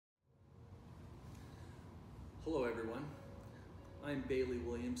Hello everyone, I'm Bailey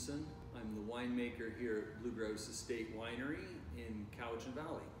Williamson. I'm the winemaker here at Grouse Estate Winery in Cowichan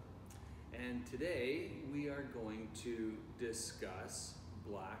Valley. And today we are going to discuss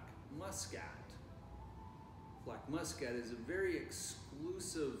Black Muscat. Black Muscat is a very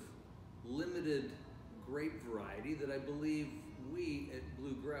exclusive, limited grape variety that I believe we at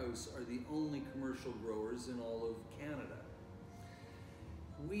Blue Grouse are the only commercial growers in all of Canada.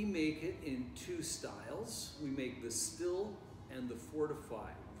 We make it in two styles. We make the still and the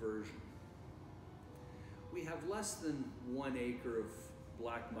fortified version. We have less than 1 acre of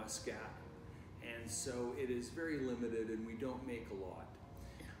Black Muscat, and so it is very limited and we don't make a lot.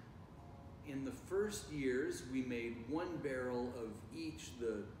 In the first years, we made 1 barrel of each,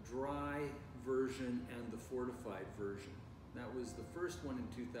 the dry version and the fortified version. That was the first one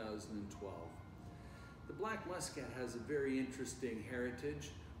in 2012. The Black Muscat has a very interesting heritage.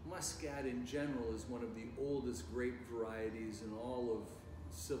 Muscat in general is one of the oldest grape varieties in all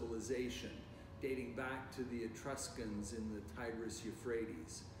of civilization, dating back to the Etruscans in the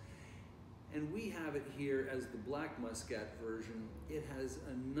Tigris-Euphrates. And we have it here as the Black Muscat version. It has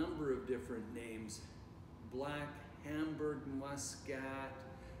a number of different names. Black Hamburg Muscat.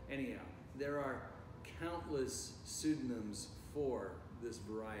 Anyhow, there are countless pseudonyms for this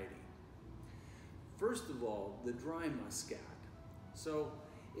variety. First of all, the dry Muscat. So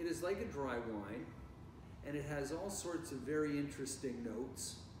it is like a dry wine, and it has all sorts of very interesting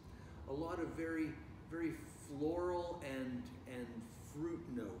notes. A lot of very, very floral and fruit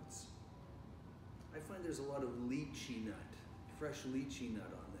notes. I find there's a lot of lychee nut, fresh lychee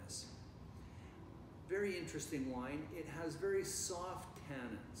nut on this. Very interesting wine. It has very soft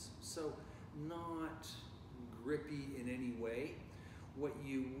tannins, so not grippy in any way. What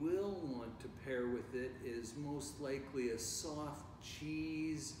you will want to pair with it is most likely a soft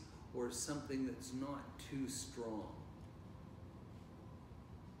cheese or something that's not too strong.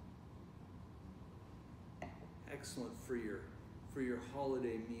 Excellent for your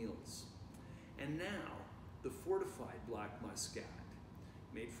holiday meals. And now, the fortified Black Muscat,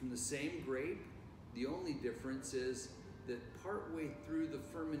 made from the same grape. The only difference is that partway through the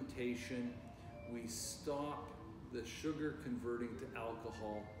fermentation, we stop the sugar converting to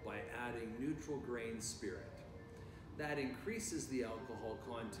alcohol by adding neutral grain spirit. That increases the alcohol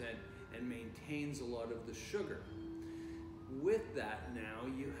content and maintains a lot of the sugar. With that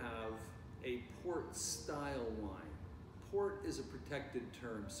now you have a port style wine. Port is a protected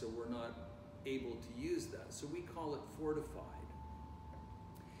term, so we're not able to use that. So we call it fortified.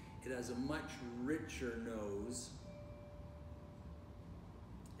 It has a much richer nose,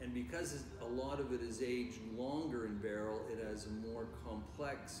 and because a lot of it is aged longer in barrel, it has a more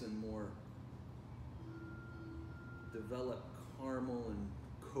complex and more developed caramel and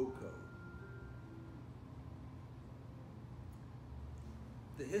cocoa.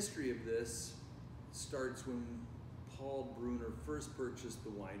 The history of this starts when Paul Bruner first purchased the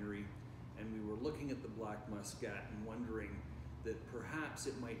winery, and we were looking at the Black Muscat and wondering that perhaps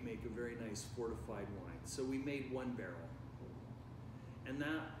it might make a very nice fortified wine. So we made 1 barrel. And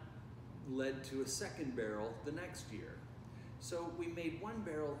that led to a 2nd barrel the next year. So we made 1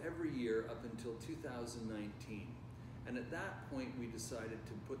 barrel every year up until 2019. And at that point, we decided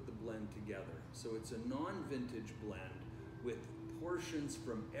to put the blend together. So it's a non-vintage blend with portions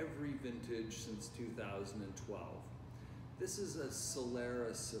from every vintage since 2012. This is a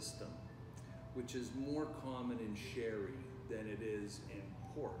Solera system, which is more common in sherry than it is in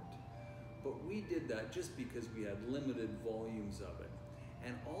port. But we did that just because we had limited volumes of it.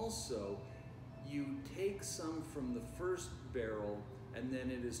 And also, you take some from the first barrel and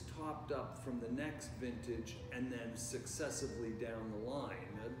then it is topped up from the next vintage and then successively down the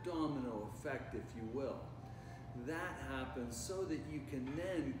line, a domino effect, if you will. That happens so that you can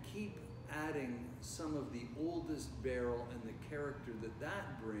then keep adding some of the oldest barrel and the character that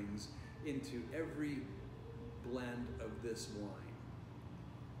that brings into every blend of this wine.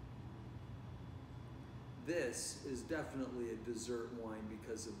 This is definitely a dessert wine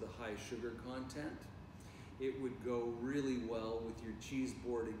because of the high sugar content. It would go really well with your cheese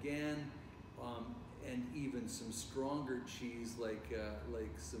board again, and even some stronger cheese like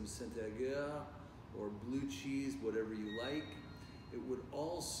some Saint-Agur or blue cheese, whatever you like. It would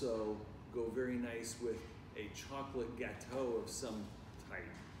also go very nice with a chocolate gâteau of some type.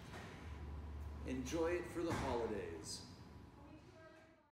 Enjoy it for the holidays.